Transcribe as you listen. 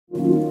We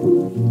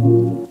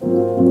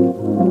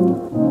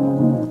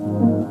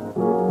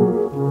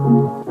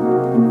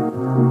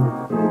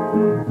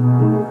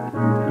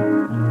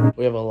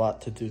have a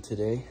lot to do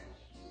today.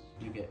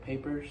 You get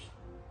papers.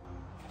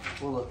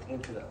 We'll look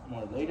into that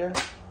more later.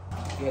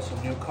 You get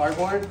some new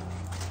cardboard.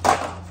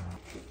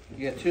 You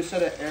get 2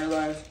 sets of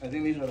airlines. I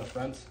think these are the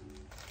fronts.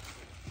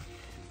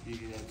 You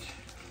get,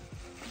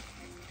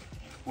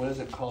 what is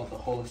it called? The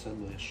whole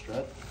assembly, a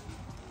strut?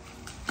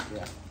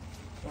 Yeah.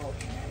 Oh,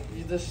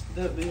 these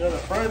are the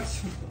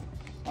fronts.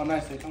 Oh,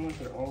 nice. They come with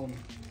their own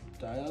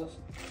dials,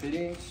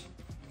 fittings.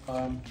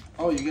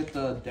 Oh, you get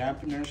the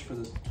dampeners for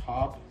the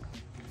top.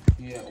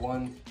 You get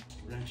 1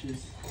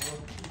 wrenches.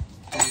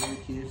 Really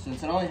cute.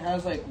 Since it only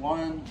has like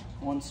one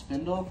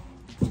spindle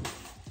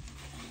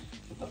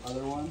with the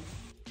other one.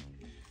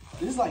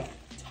 This is like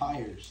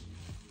tires.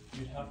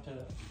 You'd have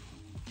to.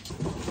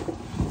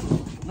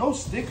 No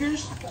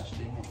stickers? Gosh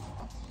dang it.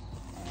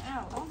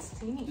 Wow, that's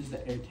teeny. This is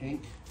the air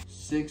tank.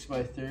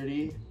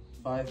 6x30,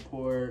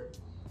 5-port,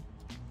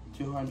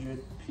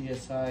 200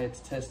 PSI. It's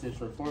tested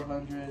for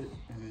 400 and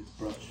it's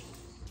brushed.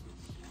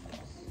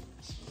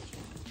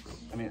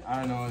 I mean, I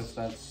don't know if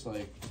that's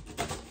like,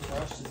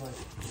 Brushed is like.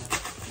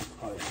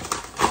 probably.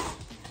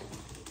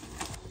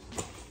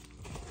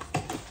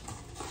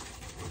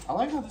 I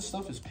like how this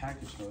stuff is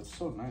packaged though. It's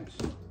so nice.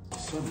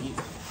 It's so neat.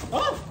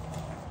 Oh!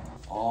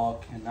 Oh,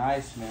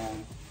 nice,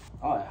 man.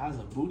 Oh, it has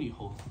a booty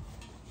hole.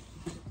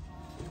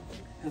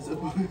 That's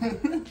cool.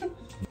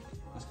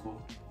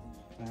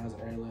 It has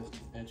airlift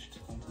etched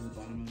onto the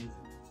bottom of it.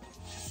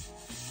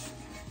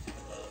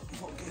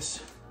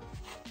 Focus.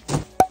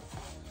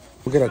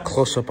 We'll get a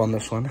close-up on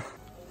this one.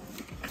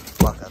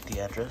 Block out the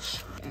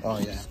address. Oh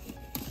yeah.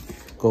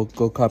 Go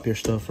copy your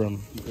stuff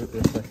from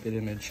Reflected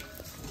Image.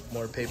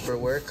 More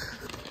paperwork.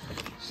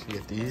 So you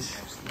get these.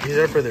 These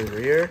are for the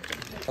rear.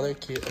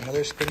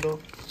 Another spindle.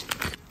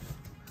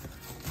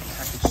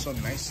 Packaged so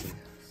nicely.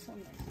 So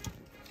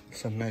nice.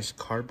 Some nice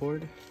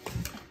cardboard.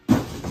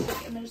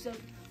 And there's a.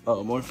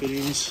 Oh, more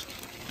fittings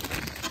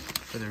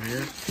for the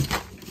rear.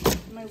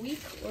 Am I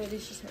weak or are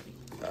these just heavy?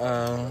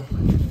 Uh,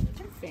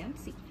 They're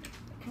fancy.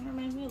 Kind of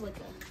reminds me of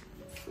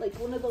like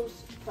one of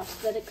those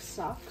prosthetic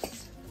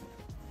socks.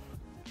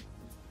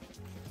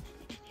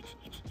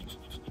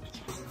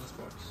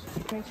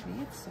 Makes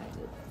me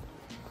excited.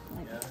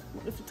 Like,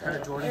 what if it's Air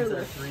Jordans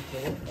at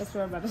 3K. That's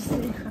what I'm about to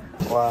say.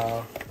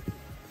 wow.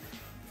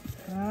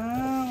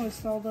 Wow,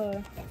 it's all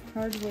the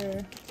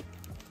hardware.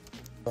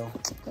 Oh.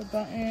 The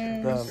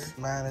buttons.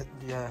 Man,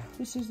 yeah.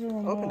 This is the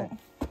remote. Open it.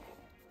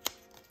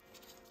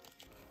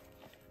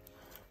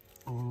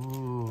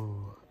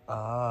 Ooh.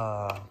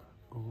 Ah.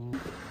 Ooh.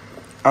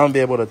 I'm gonna be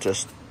able to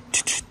just.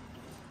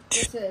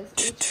 This is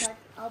HVAC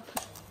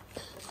output.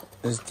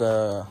 Is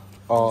the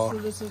all. So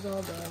this is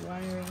all the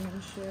wiring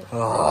and shit.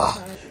 Oh.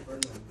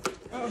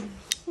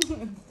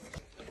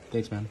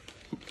 Thanks, man.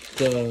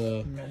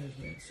 The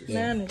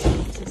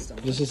Management system.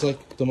 This is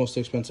like the most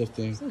expensive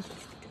thing. This is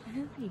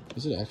heavy.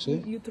 Is it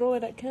actually? You throw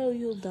it at Kel,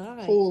 you'll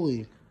die.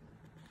 Holy.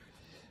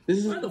 This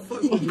is. Why the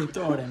fuck would you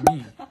throw it at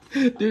me?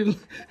 Dude.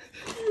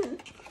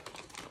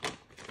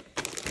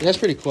 That's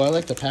pretty cool. I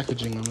like the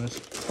packaging on this.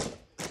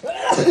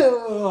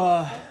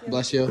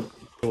 Bless you.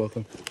 You're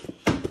welcome.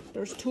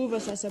 There's 2 of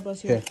us that said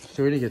bless you. Okay,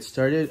 so we're gonna get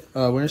started.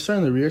 We're gonna start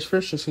on the rears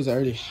first, just because I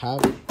already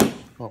have.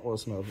 Well,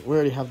 it's not. We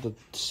already have the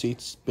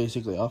seats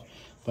basically off,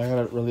 but I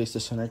gotta release the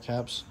center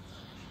caps.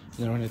 And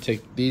then we're gonna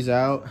take these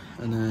out,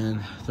 and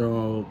then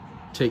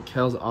take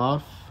Kel's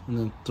off, and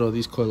then throw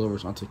these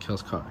coilovers onto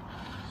Kel's car.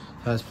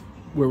 That's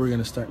where we're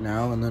gonna start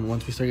now, and then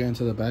once we start getting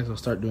to the back, I'll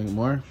start doing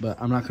more.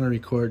 But I'm not gonna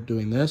record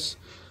doing this,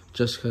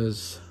 just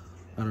because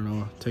I don't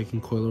know.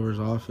 Taking coilovers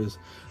off is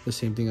the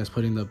same thing as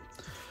putting the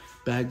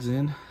bags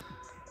in.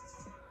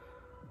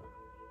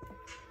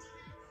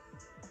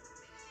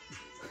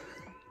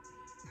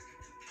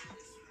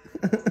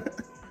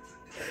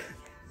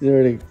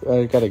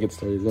 I gotta get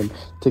started. Then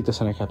take the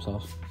center caps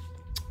off.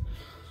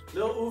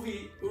 Lil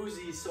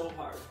Uzi is so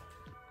hard.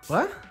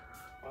 What?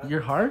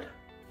 You're hard?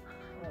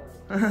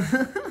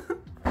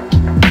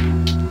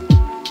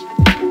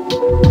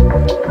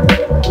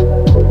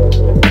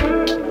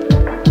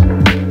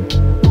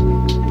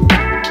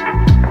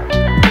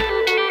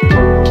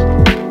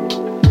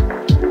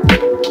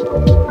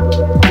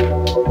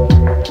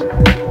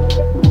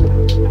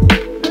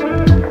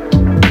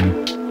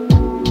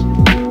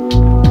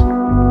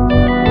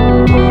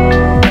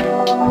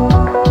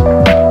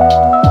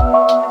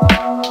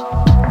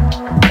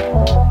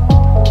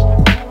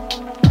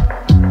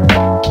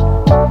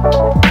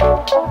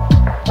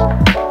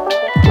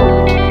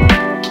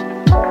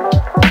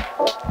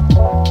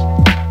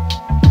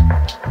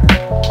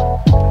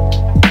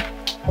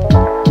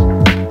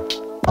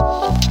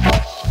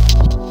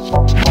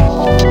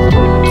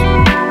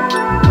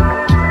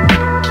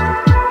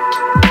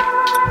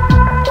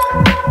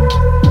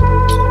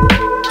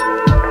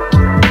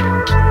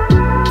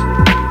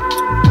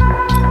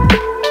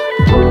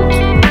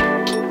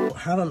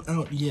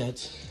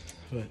 Yet,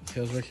 but he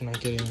was working on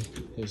getting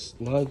his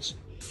lugs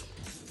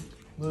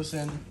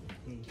loosened.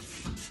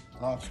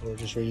 off, so we're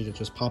just ready to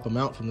just pop them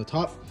out from the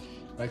top.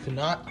 I could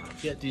not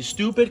get these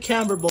stupid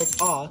camber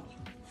bolts off.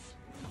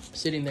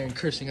 Sitting there and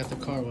cursing at the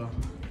car while.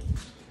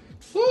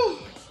 Woo!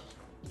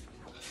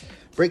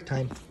 Break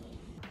time.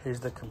 Here's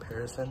the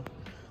comparison.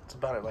 It's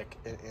about like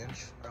an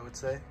inch, I would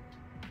say.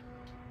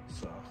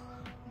 So,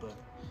 but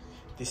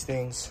these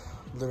things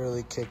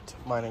literally kicked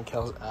mine and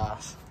Kel's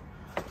ass.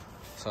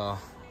 So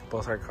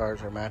both our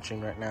cars are matching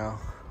right now.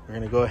 We're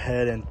gonna go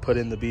ahead and put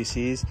in the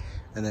BCs,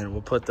 and then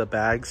we'll put the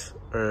bags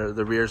or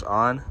the rears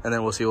on, and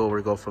then we'll see where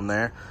we go from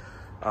there.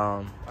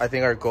 I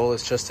think our goal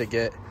is just to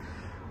get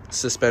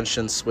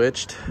suspension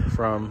switched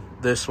from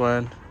this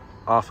one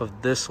off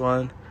of this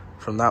one,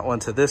 from that one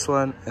to this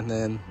one, and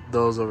then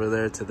those over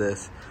there to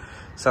this.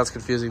 Sounds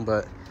confusing,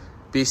 but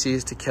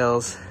BC's to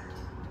Kel's,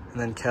 and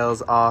then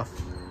Kel's off,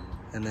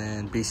 and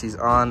then BC's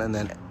on, and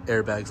then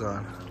airbags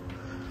on.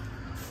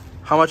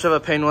 How much of a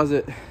pain was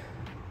it?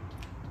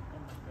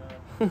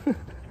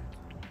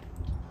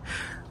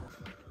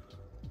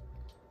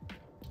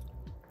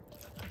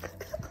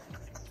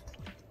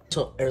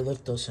 So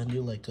Airlift, they'll send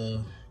you like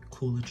a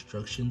cool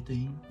instruction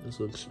thing. This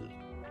looks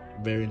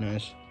very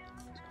nice.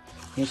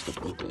 Here's the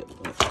booklet.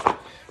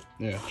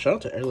 Yeah, shout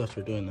out to Airlift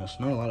for doing this.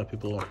 Not a lot of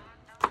people,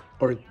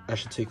 or I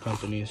should say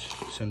companies,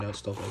 send out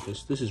stuff like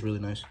this. This is really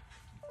nice.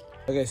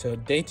 Okay, so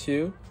day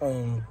 2,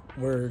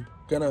 we're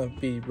gonna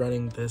be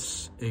running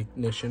this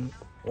ignition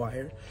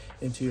wire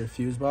into your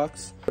fuse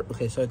box.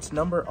 Okay, so it's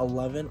number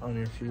 11 on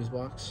your fuse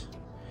box.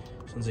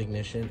 This one's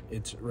ignition.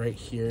 It's right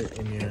here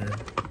in your,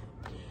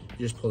 you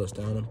just pull this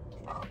down and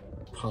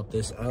pop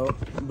this out,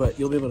 but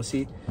you'll be able to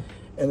see.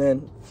 And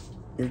then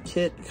your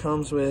kit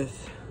comes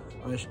with,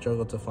 I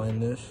struggled to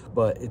find this,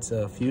 but it's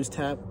a fuse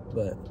tap,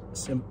 but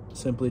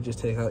simply just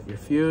take out your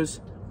fuse.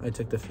 I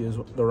took the fuse,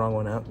 the wrong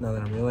one out, now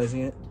that I'm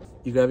realizing it.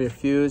 You grab your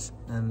fuse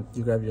and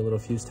you grab your little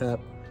fuse tap.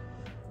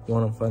 You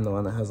want to find the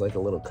one that has like a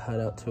little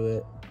cutout to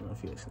it. I don't know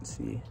if you guys can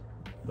see,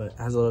 but it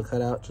has a little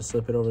cutout. Just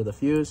slip it over the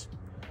fuse.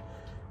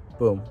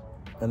 Boom.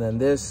 And then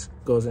this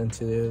goes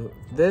into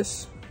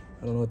this.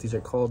 I don't know what these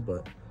are called,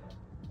 but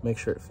make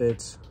sure it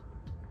fits.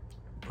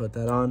 Put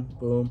that on.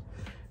 Boom.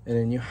 And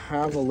then you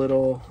have a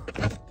little,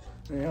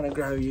 you're gonna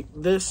grab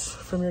this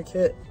from your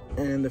kit,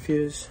 and the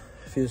fuse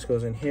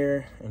goes in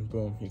here, and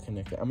boom, you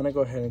connect it. I'm gonna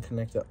go ahead and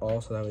connect it all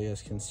so that way you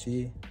guys can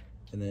see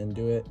and then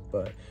do it.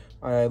 But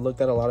I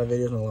looked at a lot of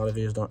videos, and a lot of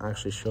videos don't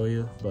actually show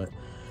you, but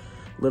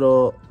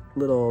little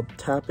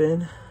tap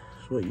in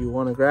is what you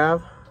want to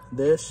grab.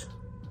 This,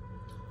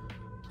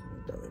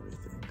 grab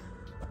everything,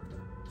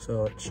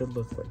 so it should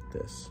look like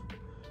this.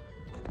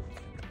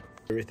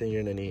 Everything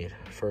you're gonna need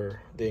for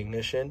the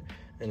ignition,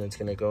 and it's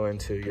gonna go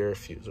into your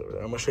fuse over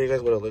there. I'm gonna show you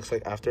guys what it looks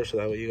like after, so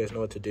that way you guys know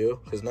what to do,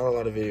 because not a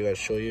lot of video guys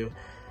show you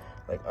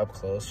like up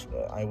close,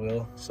 but I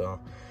will. So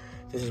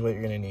this is what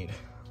you're gonna need.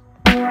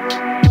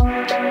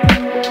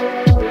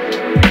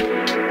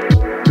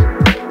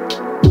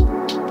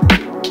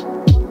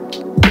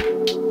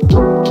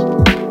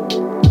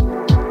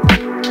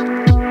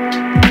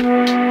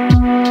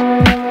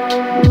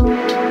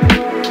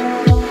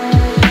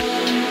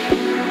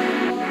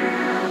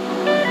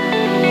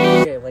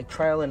 Okay, like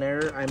trial and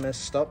error, I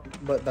messed up,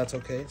 but that's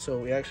okay. So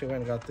we actually went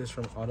and got this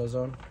from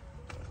AutoZone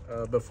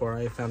before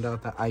I found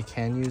out that I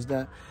can use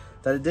that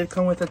it did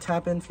come with a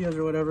tap-in fuse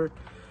or whatever.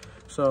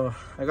 So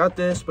I got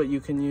this, but you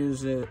can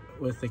use it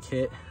with the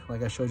kit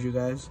like I showed you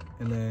guys,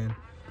 and then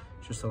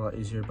it's just a lot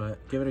easier.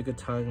 But give it a good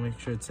tug, make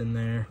sure it's in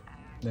there.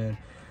 Then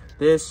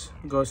this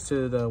goes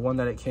to the one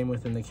that it came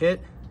with in the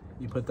kit.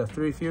 You put the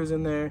 3 fuse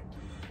in there,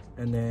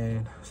 and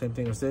then same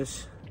thing as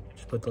this,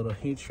 just put the little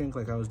heat shrink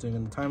like I was doing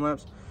in the time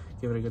lapse.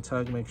 Give it a good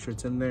tug, make sure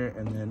it's in there,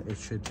 and then it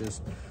should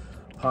just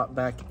pop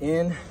back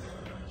in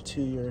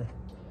to your,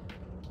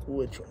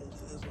 which one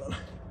is this one?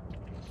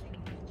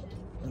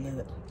 And then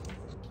it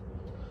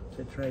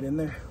fits right in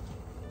there,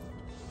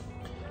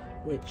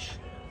 which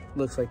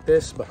looks like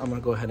this. But I'm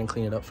gonna go ahead and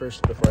clean it up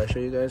first before I show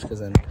you guys,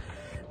 because then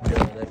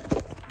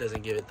that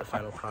doesn't give it the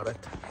final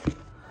product.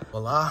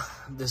 Voila,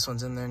 this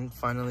one's in there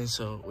finally,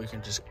 so we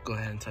can just go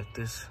ahead and tuck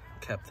this,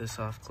 cap this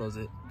off, close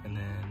it, and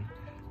then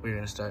we're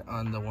gonna start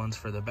on the ones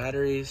for the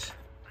batteries,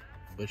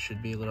 which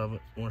should be a little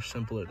bit more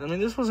simpler. I mean,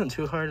 this wasn't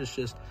too hard, it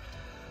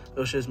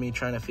was just me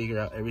trying to figure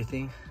out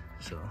everything.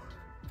 So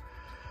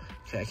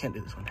okay, I can't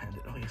do this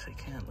one-handed. Oh yes I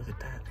can, look at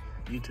that.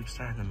 YouTube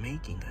star in the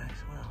making, guys.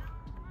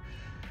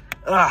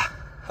 Wow.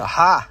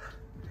 Aha,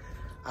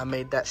 I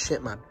made that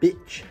shit my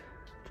bitch,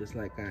 just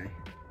like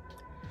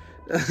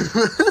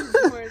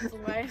Words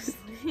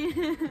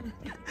wisely.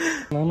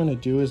 What I'm gonna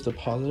do is the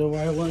positive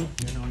wire one, and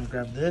then I'm gonna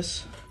grab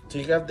this. So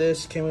you grab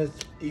this, came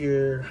with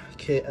your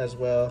kit as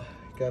well.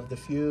 Grab the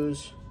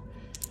fuse,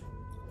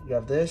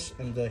 grab this,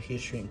 and the heat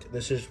shrink.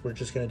 We're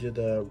just gonna do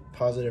the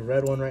positive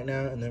red one right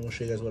now, and then we'll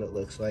show you guys what it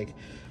looks like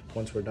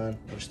once we're done.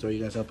 I'll just throw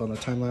you guys up on the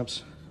time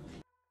lapse.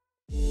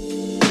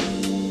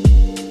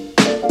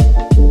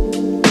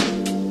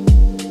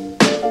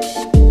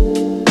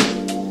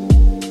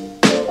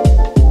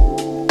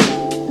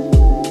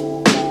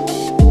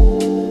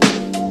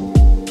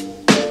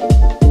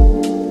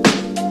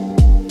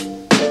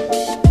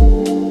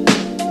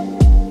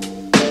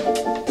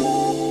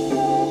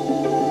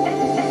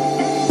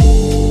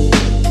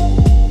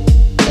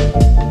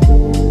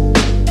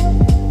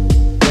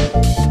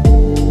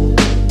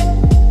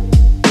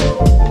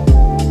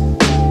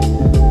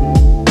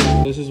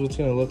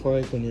 gonna look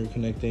like when you're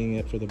connecting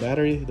it for the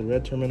battery, the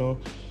red terminal.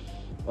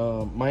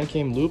 Mine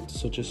came looped,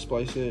 so just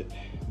splice it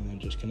and then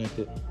just connect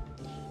it.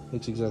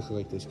 Looks exactly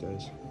like this,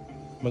 guys.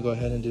 I'm gonna go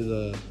ahead and do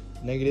the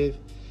negative,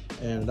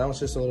 and that one's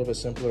just a little bit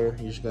simpler.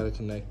 You just gotta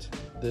connect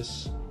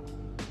this,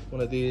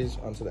 one of these,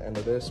 onto the end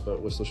of this,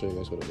 but we'll still show you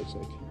guys what it looks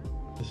like.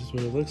 This is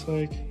what it looks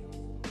like.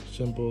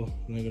 Simple,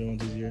 negative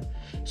one's easier.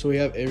 So we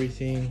have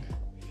everything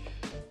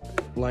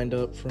lined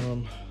up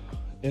from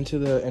into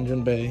the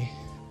engine bay.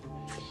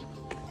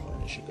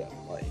 And it should got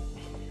light.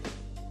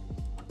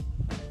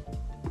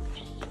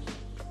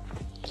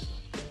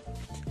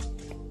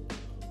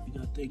 We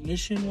got the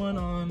ignition one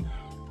on,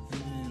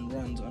 and then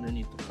runs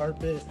underneath the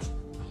carpet.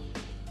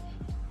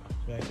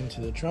 Back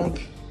into the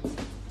trunk.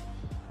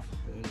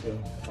 There you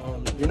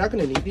go. You're not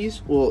gonna need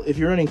these. Well, if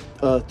you're running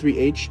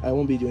 3H, I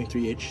won't be doing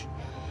 3H,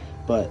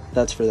 but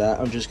that's for that.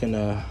 I'm just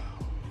gonna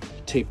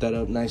tape that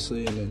up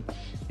nicely, and then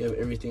you have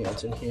everything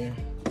else in here.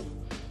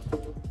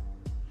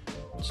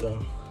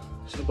 So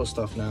simple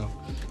stuff now,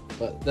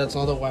 but that's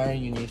all the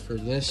wiring you need for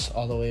this,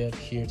 all the way up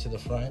here to the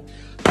front.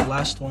 The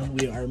last one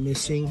we are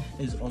missing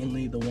is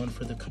only the one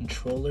for the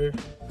controller,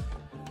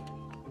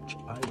 which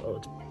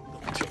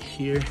it's right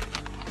here,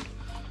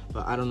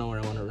 but I don't know where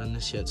I want to run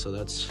this yet, so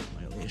that's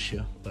my only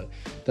issue. But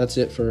that's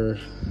it for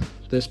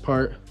this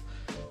part,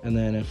 and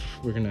then if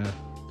we're gonna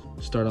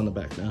start on the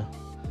back now.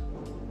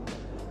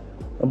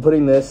 I'm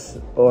putting this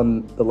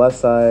on the left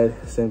side,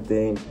 same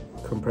thing,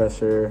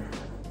 compressor.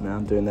 Now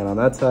I'm doing that on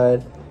that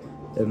side,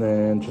 and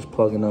then just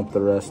plugging up the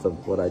rest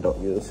of what I don't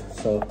use.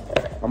 So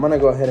I'm gonna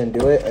go ahead and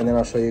do it, and then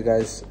I'll show you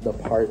guys the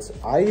parts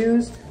I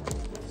use,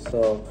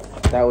 so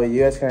that way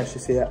you guys can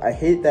actually see it. I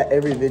hate that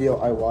every video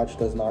I watch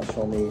does not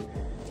show me,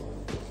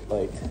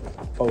 like,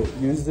 oh,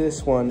 use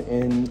this one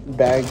in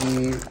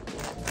baggy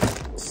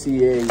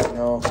CA, you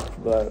know,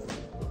 but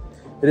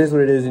it is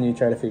what it is, and you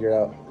try to figure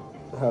out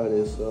how it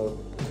is. So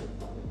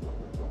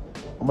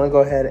I'm gonna go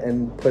ahead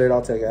and put it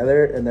all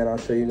together, and then I'll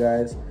show you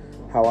guys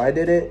how I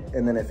did it,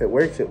 and then if it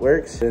works, it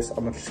works.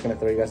 I'm just gonna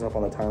throw you guys up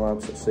on the time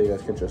lapse so you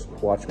guys can just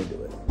watch me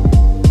do it.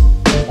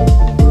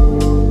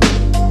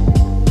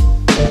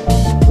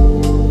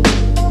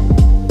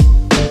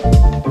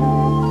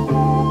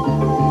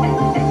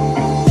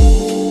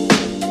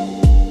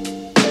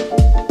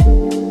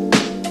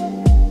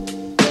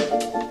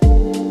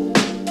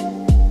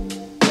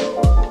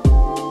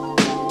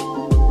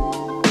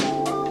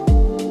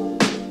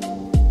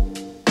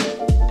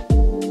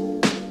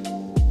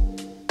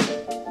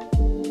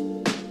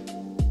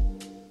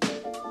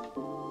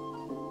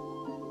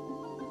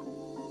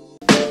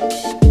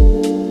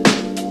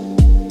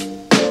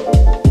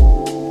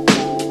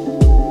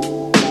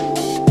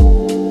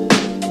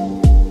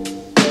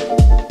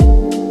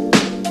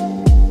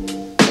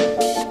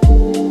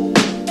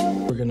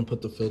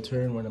 Put the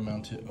filter, and we're gonna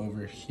mount it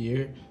over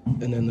here,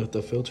 and then with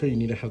the filter you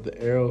need to have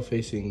the arrow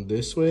facing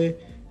this way,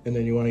 and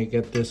then you want to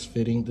get this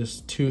fitting,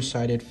 this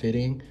two-sided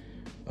fitting.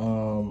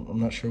 I'm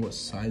not sure what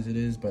size it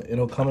is, but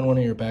it'll come in one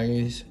of your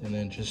baggies, and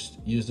then just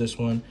use this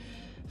one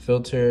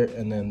filter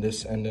and then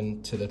this end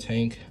into the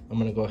tank. I'm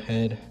gonna go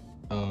ahead,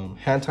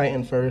 hand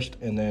tighten first,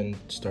 and then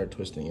start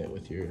twisting it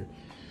with your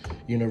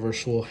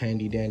universal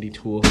handy dandy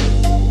tool.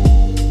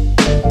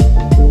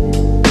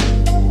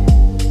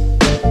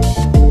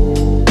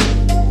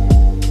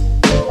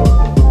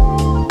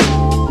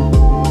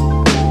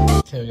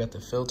 Okay, we got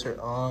the filter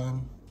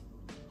on.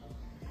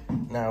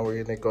 Now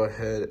we're gonna go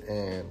ahead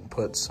and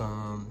put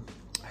some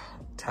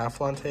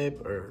Teflon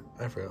tape, or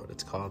I forgot what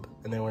it's called.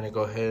 And then we're gonna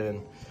go ahead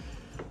and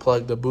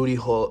plug the booty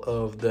hole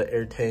of the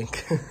air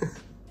tank.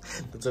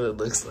 That's what it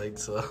looks like,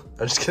 so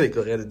I'm just gonna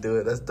go ahead and do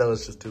it. That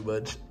was just too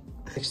much.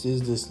 Next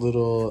is this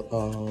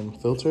little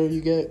filter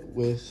you get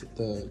with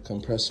the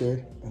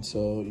compressor. And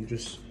so you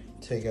just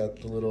take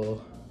out the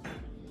little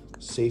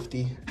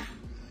safety,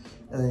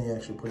 and then you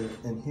actually put it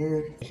in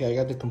here. Okay, I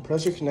got the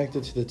compressor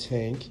connected to the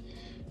tank.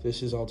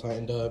 This is all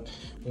tightened up.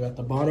 We got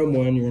the bottom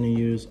one, you're gonna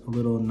use a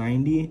little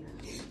 90.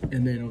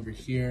 And then over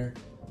here,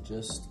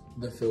 just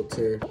the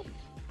filter.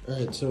 All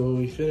right, so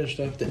we finished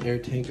off the air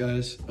tank,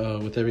 guys,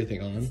 with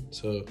everything on.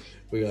 So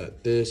we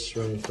got this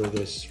running for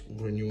this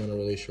when you wanna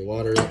release your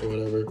water or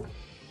whatever.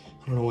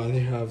 I don't know why they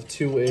have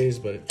two ways,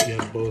 but you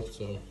have both,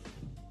 so.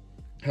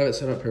 Have it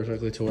set up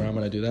perfectly to where I'm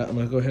gonna do that. I'm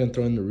gonna go ahead and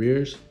throw in the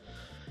rears,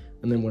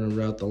 and then we're gonna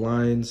route the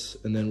lines,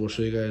 and then we'll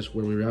show you guys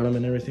where we route them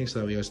and everything, so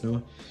that way you guys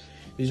know.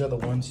 These are the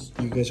ones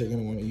you guys are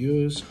gonna wanna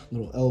use.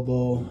 Little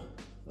elbow,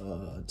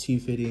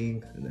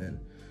 T-fitting, and then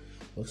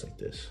looks like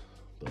this.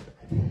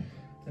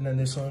 And then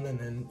this one, and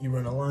then you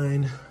run a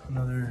line,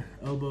 another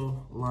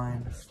elbow,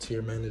 line to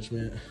your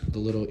management, the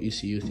little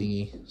ECU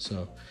thingy.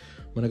 So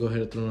I'm gonna go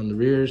ahead and throw on the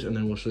rears, and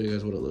then we'll show you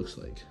guys what it looks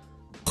like.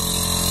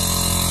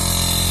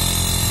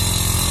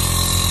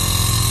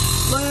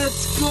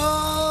 Let's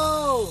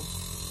go!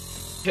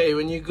 Okay,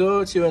 when you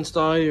go to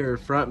install your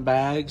front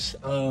bags,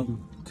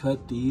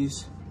 cut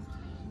these.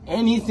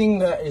 Anything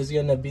that is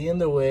gonna be in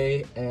the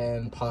way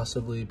and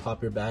possibly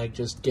pop your bag,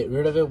 just get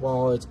rid of it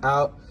while it's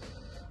out.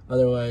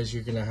 Otherwise,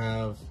 you're gonna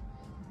have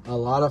a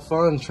lot of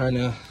fun trying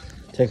to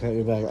take out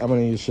your bag. I'm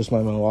gonna use just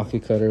my Milwaukee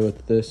cutter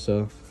with this,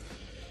 so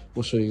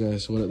we'll show you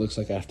guys what it looks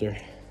like after.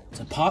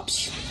 So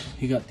Pops,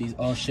 he got these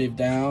all shaved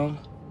down.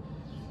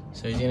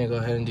 So he's gonna go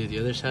ahead and do the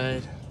other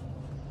side.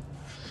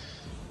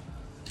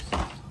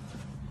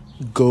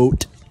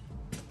 Goat.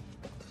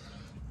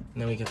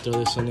 And then we can throw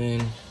this one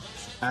in.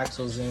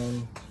 Axles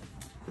in.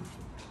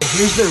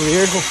 Here's the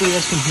rear. Hopefully you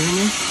guys can hear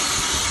me.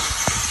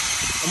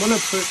 I'm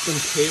gonna put some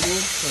cable,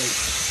 like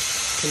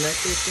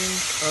connector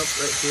things, up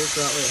right here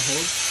so that way it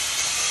holds.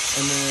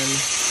 And then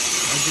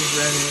I just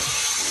ran it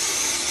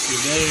to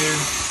there,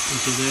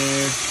 into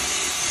there,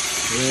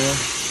 there.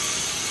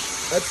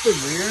 That's the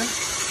rear.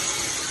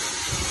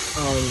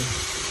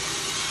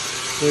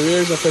 The rear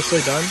is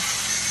officially done.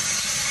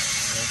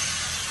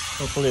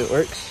 Hopefully it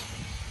works.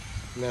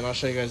 And then I'll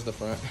show you guys the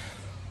front.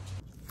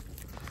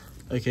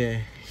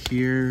 Okay,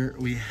 here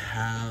we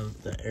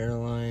have the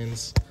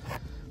airlines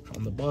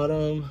on the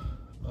bottom.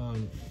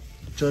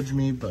 Judge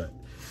me, but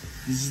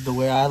this is the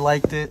way I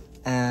liked it,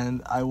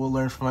 and I will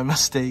learn from my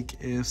mistake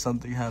if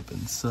something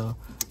happens. So,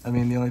 I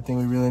mean, the only thing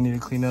we really need to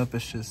clean up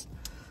is just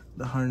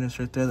the harness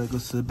right there that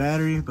goes to the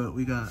battery, but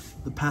we got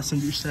the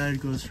passenger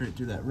side goes straight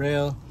through that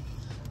rail,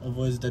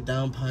 avoids the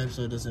downpipe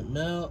so it doesn't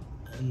melt,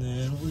 and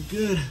then we're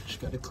good.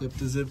 Just gotta clip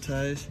the zip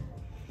ties,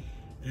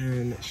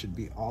 and it should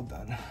be all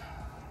done.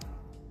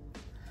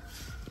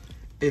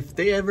 If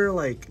they ever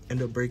like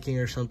end up breaking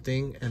or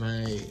something and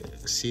I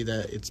see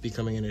that it's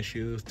becoming an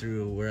issue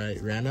through where I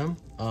ran them,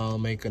 I'll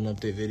make an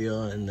update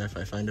video, and if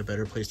I find a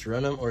better place to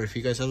run them, or if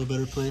you guys have a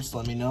better place,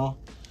 let me know.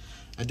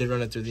 I did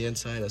run it through the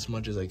inside as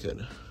much as I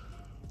could.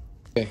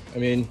 Okay, I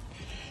mean,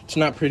 it's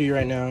not pretty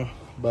right now,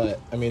 but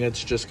I mean,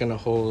 it's just gonna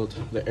hold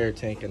the air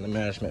tank and the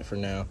management for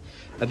now.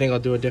 I think I'll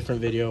do a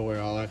different video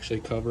where I'll actually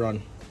cover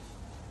on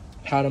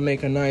how to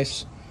make a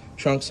nice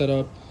trunk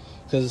setup,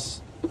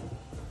 because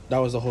that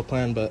was the whole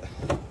plan, but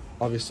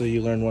obviously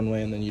you learn one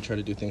way and then you try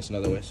to do things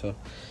another way. So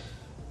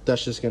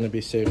that's just gonna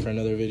be saved for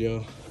another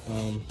video.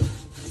 I'm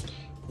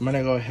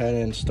gonna go ahead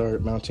and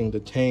start mounting the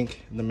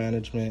tank, the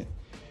management,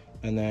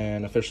 and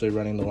then officially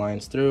running the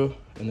lines through,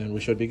 and then we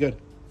should be good.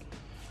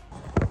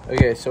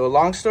 Okay, so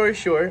long story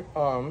short,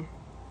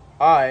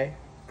 I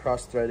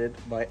cross-threaded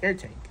my air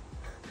tank.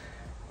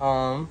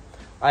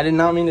 I did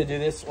not mean to do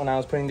this when I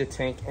was putting the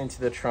tank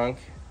into the trunk.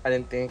 I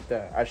didn't think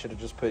that I should have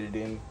just put it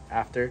in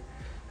after.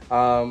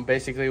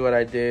 Basically what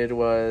I did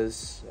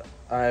was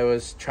I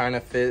was trying to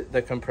fit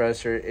the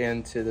compressor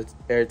into the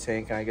air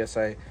tank, and I guess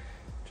I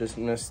just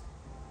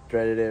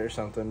misthreaded it or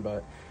something,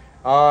 but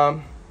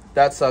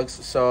that sucks.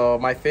 So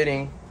my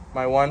fitting,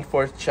 my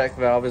 1/4 check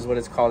valve is what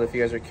it's called. If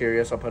you guys are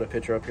curious, I'll put a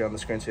picture up here on the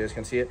screen so you guys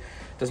can see it.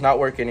 Does not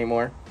work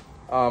anymore.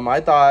 I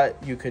thought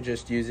you could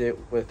just use it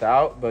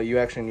without, but you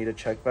actually need a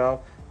check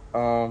valve.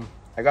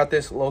 I got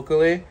this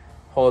locally,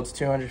 holds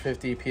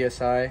 250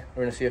 PSI.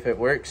 We're gonna see if it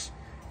works.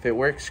 If it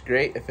works,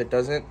 great. If it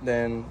doesn't,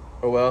 then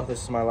oh well,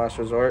 this is my last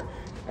resort,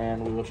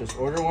 and we will just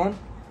order one.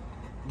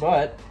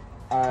 But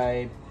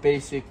I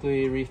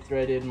basically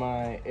rethreaded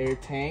my air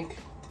tank.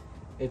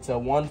 It's a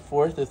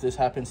 1/4 if this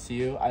happens to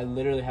you. I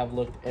literally have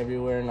looked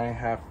everywhere and I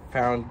have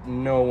found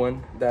no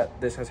one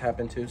that this has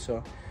happened to.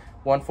 So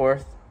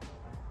 1/4.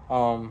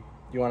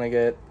 You want to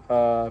get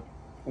a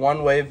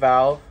one-way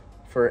valve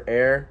for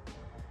air.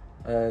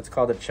 It's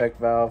called a check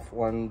valve,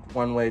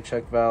 one-way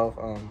check valve.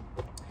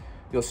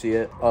 You'll see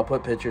it. I'll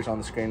put pictures on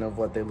the screen of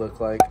what they look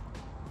like.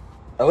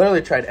 I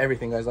literally tried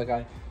everything, guys. Like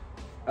I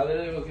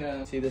literally was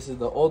gonna see, this is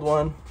the old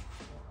one.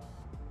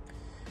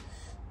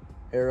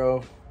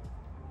 Arrow,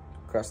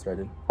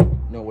 cross-threaded,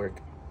 no work.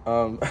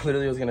 I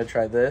literally was gonna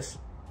try this,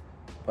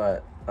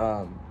 but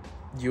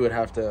you would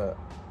have to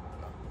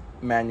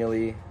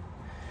manually,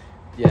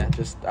 yeah,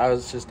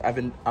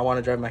 I want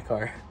to drive my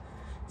car.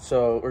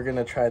 So we're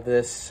gonna try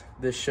this.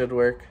 This should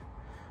work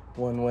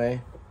one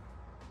way.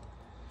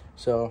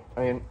 So,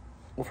 I mean,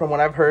 from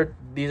what I've heard,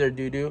 these are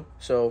doo-doo.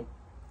 So,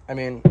 I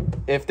mean,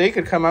 if they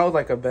could come out with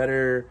like a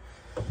better,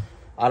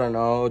 I don't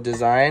know,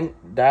 design,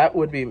 that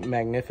would be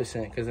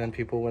magnificent, because then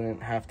people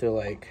wouldn't have to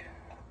like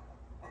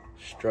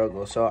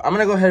struggle. So I'm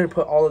gonna go ahead and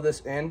put all of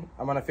this in.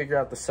 I'm gonna figure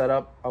out the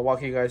setup. I'll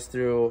walk you guys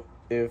through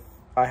if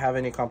I have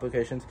any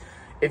complications.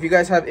 If you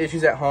guys have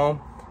issues at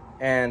home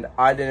and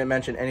I didn't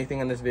mention anything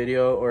in this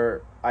video,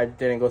 or I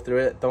didn't go through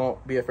it,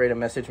 don't be afraid to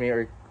message me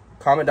or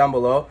comment down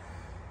below,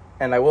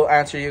 and I will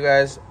answer you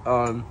guys,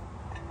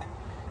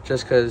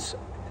 just because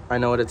I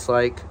know what it's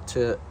like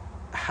to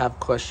have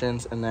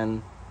questions and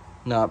then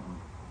not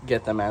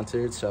get them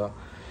answered. So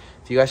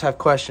if you guys have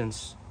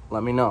questions,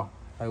 let me know.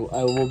 I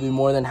will be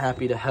more than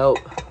happy to help.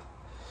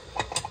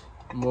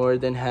 More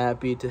than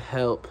happy to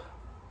help.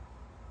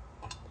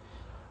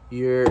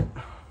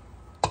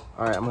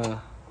 All right, I'm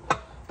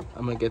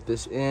gonna get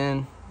this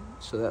in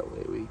so that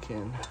way we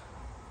can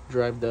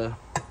drive the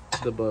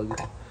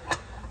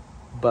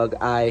bug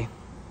eye.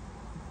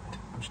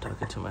 I'm just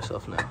talking to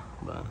myself now,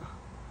 but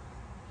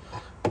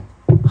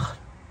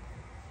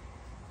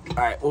all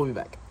right, we'll be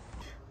back.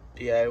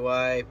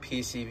 DIY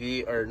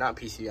PCV, or not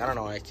PCV, I don't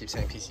know why I keep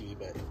saying PCV,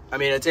 but I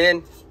mean, it's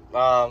in.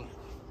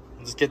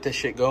 let's get this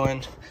shit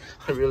going.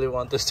 I really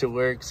want this to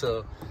work,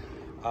 so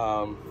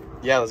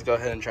yeah, let's go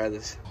ahead and try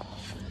this.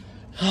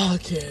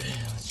 Okay,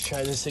 let's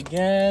try this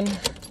again.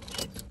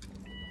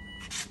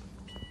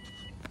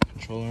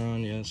 Controller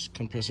on, yes.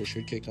 Compressor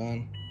should kick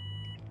on.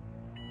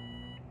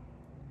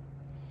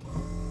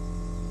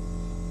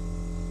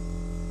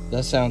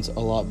 That sounds a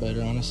lot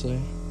better, honestly.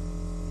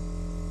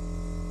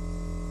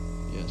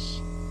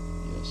 Yes.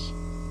 Yes.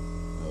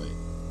 Oh,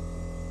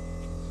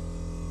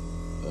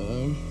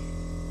 wait.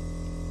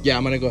 Yeah,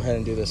 I'm gonna go ahead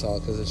and do this all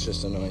because it's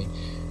just annoying.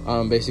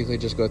 Basically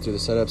just go through the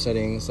setup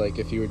settings like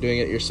if you were doing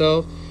it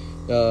yourself.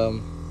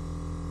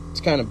 It's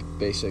kind of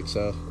basic,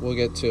 so we'll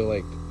get to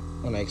like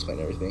when I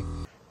explain everything.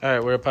 All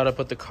right, we're about to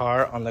put the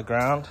car on the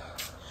ground.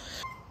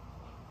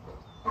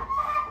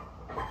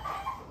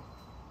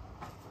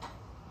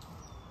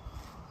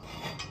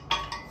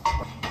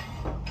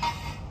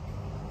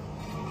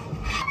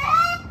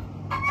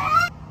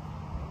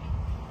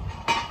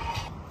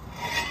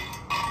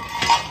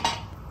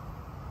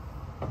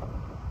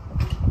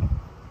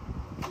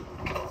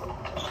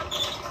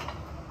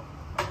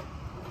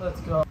 Let's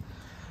go.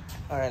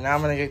 All right, now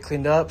I'm gonna get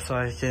cleaned up so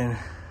I can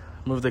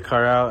move the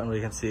car out and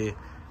we can see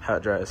how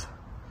it dries.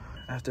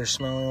 After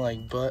smelling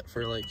like butt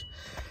for like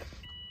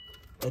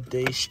a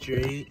day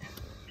straight,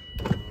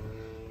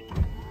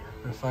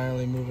 we're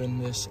finally moving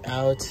this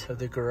out of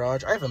the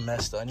garage. I have a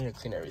mess though, I need to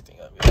clean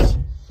everything up, guys.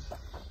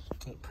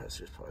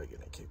 Compressor's probably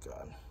gonna kick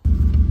on.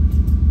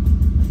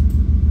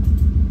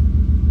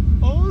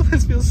 Oh,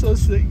 this feels so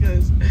sick,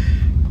 guys.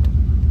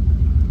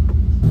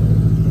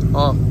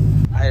 Oh,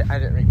 I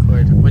didn't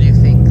record. What do you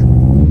think?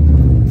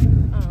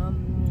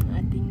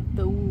 I think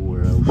the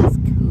world is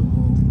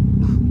cool.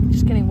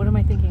 Just kidding, what am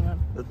I thinking of?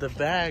 The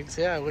bags,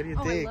 yeah, what do you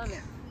think? I love it.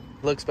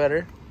 Looks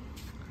better?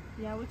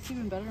 Yeah, it looks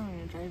even better when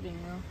you're driving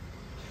though.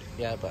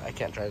 Yeah, but I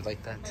can't drive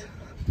like that.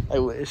 I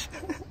wish.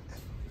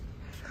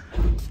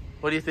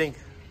 What do you think?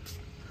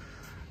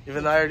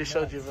 Even though I already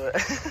showed you, but...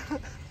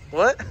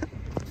 What?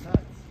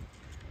 Nuts.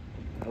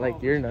 I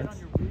like your nuts.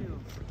 Get on your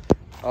wheels.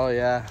 Oh,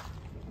 yeah.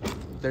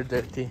 They're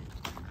dirty.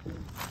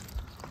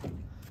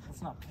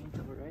 That's not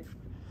paintable, right?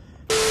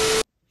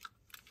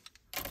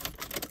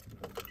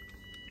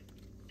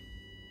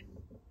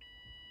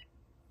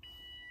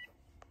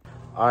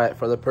 Alright,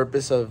 for the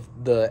purpose of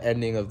the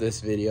ending of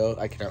this video,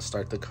 I cannot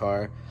start the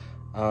car.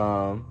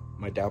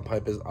 My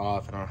downpipe is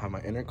off and I don't have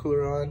my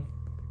intercooler on.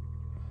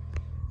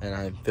 And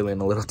I'm feeling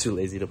a little too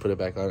lazy to put it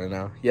back on right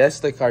now. Yes,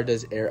 the car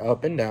does air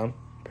up and down.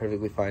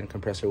 Perfectly fine.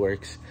 Compressor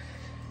works.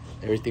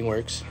 Everything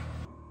works.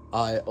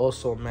 I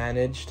also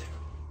managed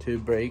to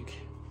break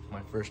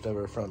my first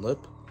ever front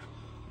lip.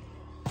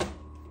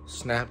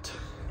 Snapped.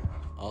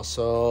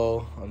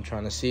 Also, I'm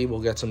trying to see.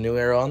 We'll get some new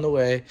aero on the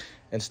way.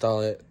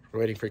 Install it. We're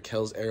waiting for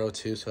Kel's aero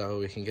too, so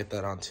we can get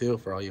that on too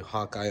for all you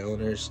Hawkeye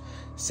owners.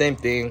 Same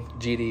thing.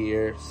 GD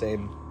ear.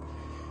 Same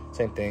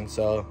thing.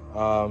 So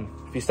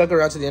if you stuck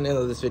around to the end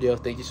of this video,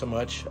 thank you so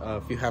much.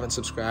 If you haven't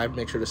subscribed,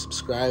 make sure to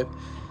subscribe.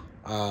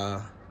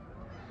 We're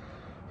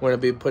gonna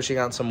be pushing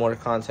out some more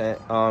content.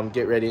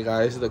 Get ready,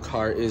 guys. The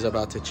car is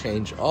about to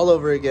change all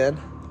over again.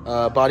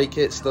 Body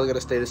kit still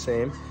gonna stay the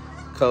same.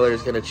 Color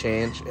is gonna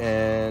change,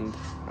 and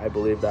I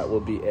believe that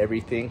will be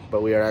everything,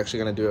 but we are actually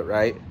gonna do it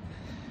right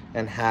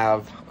and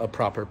have a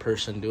proper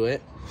person do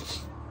it.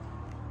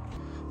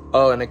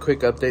 Oh, and a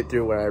quick update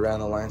through where I ran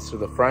the lines through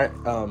the front.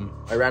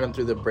 I ran them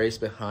through the brace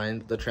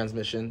behind the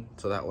transmission,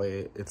 so that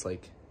way it's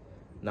like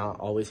not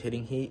always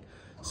hitting heat.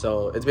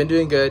 So it's been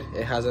doing good.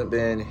 It hasn't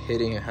been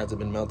hitting, it hasn't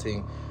been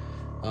melting.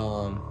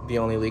 The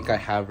only leak I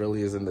have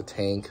really is in the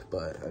tank,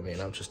 but I mean,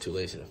 I'm just too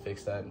lazy to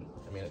fix that.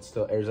 I mean, it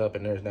still airs up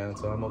and airs down,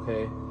 so I'm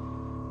okay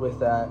with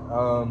that.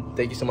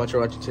 Thank you so much for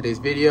watching today's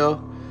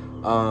video.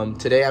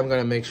 Today I'm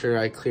gonna make sure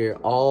I clear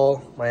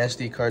all my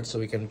SD cards so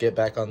we can get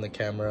back on the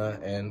camera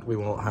and we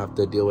won't have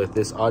to deal with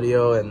this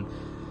audio and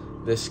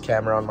this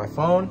camera on my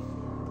phone.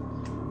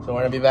 So we're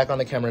gonna be back on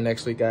the camera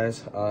next week,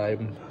 guys.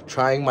 I'm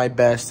trying my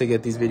best to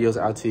get these videos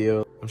out to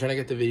you. I'm trying to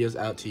get the videos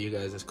out to you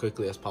guys as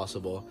quickly as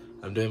possible.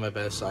 I'm doing my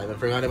best, so I haven't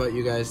forgotten about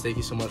you guys. Thank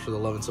you so much for the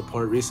love and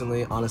support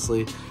recently.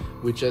 Honestly,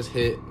 we just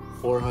hit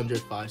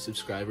 405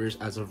 subscribers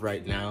as of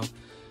right now.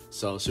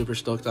 So super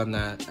stoked on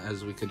that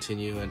as we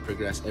continue and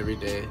progress every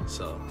day.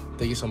 So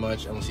thank you so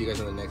much, and we'll see you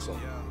guys in the next one.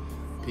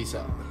 Peace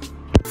out.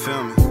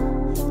 Feel me?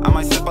 I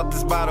might sip out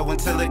this bottle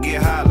until it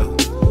get hollow.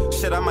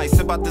 Shit, I might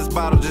sip out this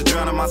bottle, just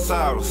drowning my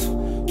sorrows.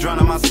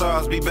 Drowning my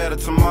sorrows, be better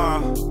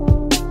tomorrow.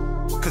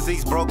 Cause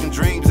these broken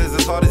dreams is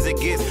as hard as it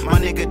gets. My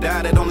nigga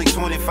died at only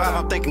 25.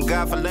 I'm thanking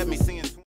God for letting me see it.